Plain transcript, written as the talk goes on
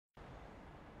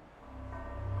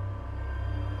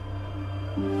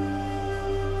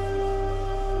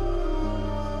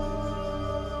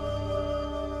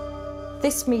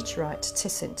This meteorite,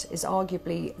 Tissint, is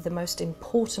arguably the most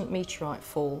important meteorite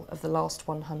fall of the last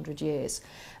 100 years,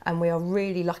 and we are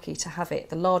really lucky to have it,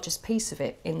 the largest piece of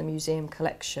it, in the museum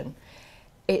collection.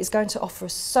 It is going to offer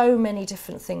us so many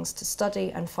different things to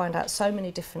study and find out so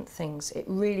many different things. It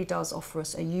really does offer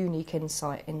us a unique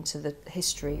insight into the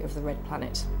history of the red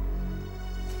planet.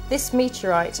 This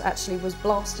meteorite actually was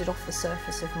blasted off the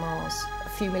surface of Mars a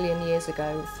few million years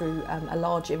ago through a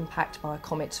large impact by a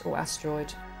comet or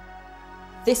asteroid.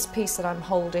 This piece that I'm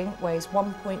holding weighs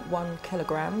 1.1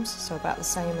 kilograms, so about the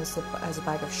same as a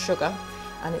bag of sugar,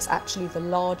 and it's actually the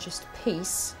largest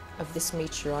piece of this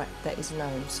meteorite that is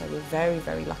known, so we're very,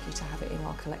 very lucky to have it in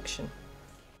our collection.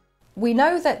 We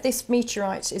know that this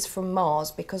meteorite is from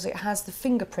Mars because it has the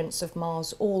fingerprints of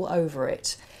Mars all over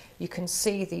it. You can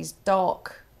see these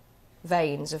dark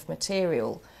veins of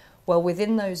material. Well,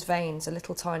 within those veins are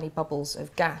little tiny bubbles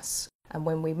of gas. And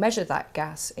when we measure that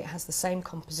gas, it has the same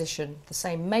composition, the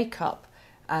same makeup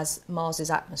as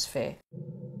Mars's atmosphere.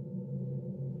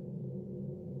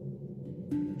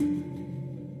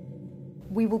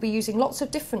 We will be using lots of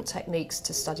different techniques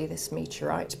to study this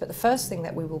meteorite, but the first thing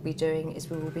that we will be doing is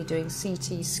we will be doing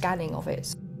CT scanning of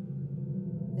it.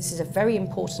 This is a very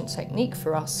important technique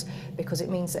for us because it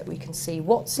means that we can see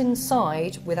what's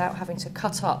inside without having to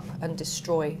cut up and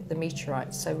destroy the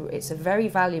meteorite. So it's a very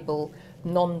valuable,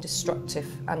 non-destructive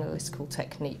analytical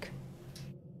technique.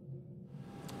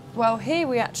 Well, here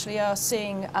we actually are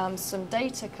seeing some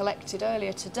data collected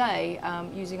earlier today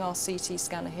using our CT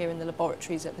scanner here in the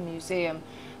laboratories at the museum.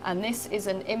 And this is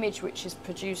an image which is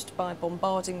produced by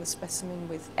bombarding the specimen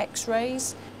with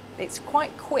X-rays. It's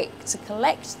quite quick to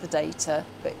collect the data,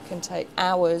 but it can take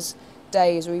hours,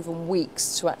 days or even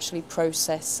weeks to actually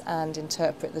process and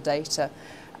interpret the data.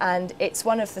 And it's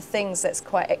one of the things that's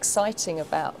quite exciting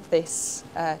about this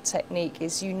technique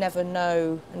is you never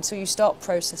know, until you start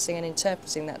processing and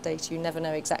interpreting that data, you never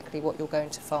know exactly what you're going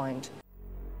to find.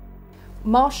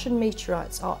 Martian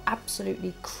meteorites are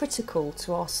absolutely critical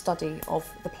to our study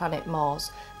of the planet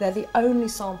Mars. They're the only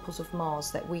samples of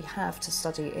Mars that we have to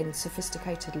study in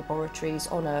sophisticated laboratories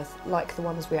on Earth, like the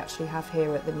ones we actually have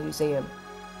here at the museum.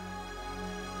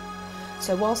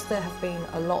 So whilst there have been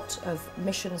a lot of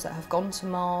missions that have gone to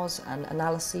Mars and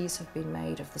analyses have been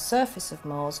made of the surface of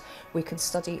Mars, we can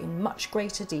study in much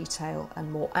greater detail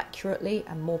and more accurately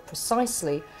and more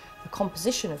precisely the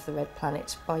composition of the red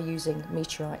planet by using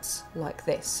meteorites like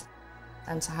this.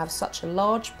 And to have such a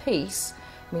large piece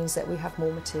means that we have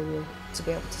more material to be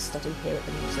able to study here at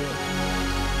the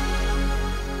museum.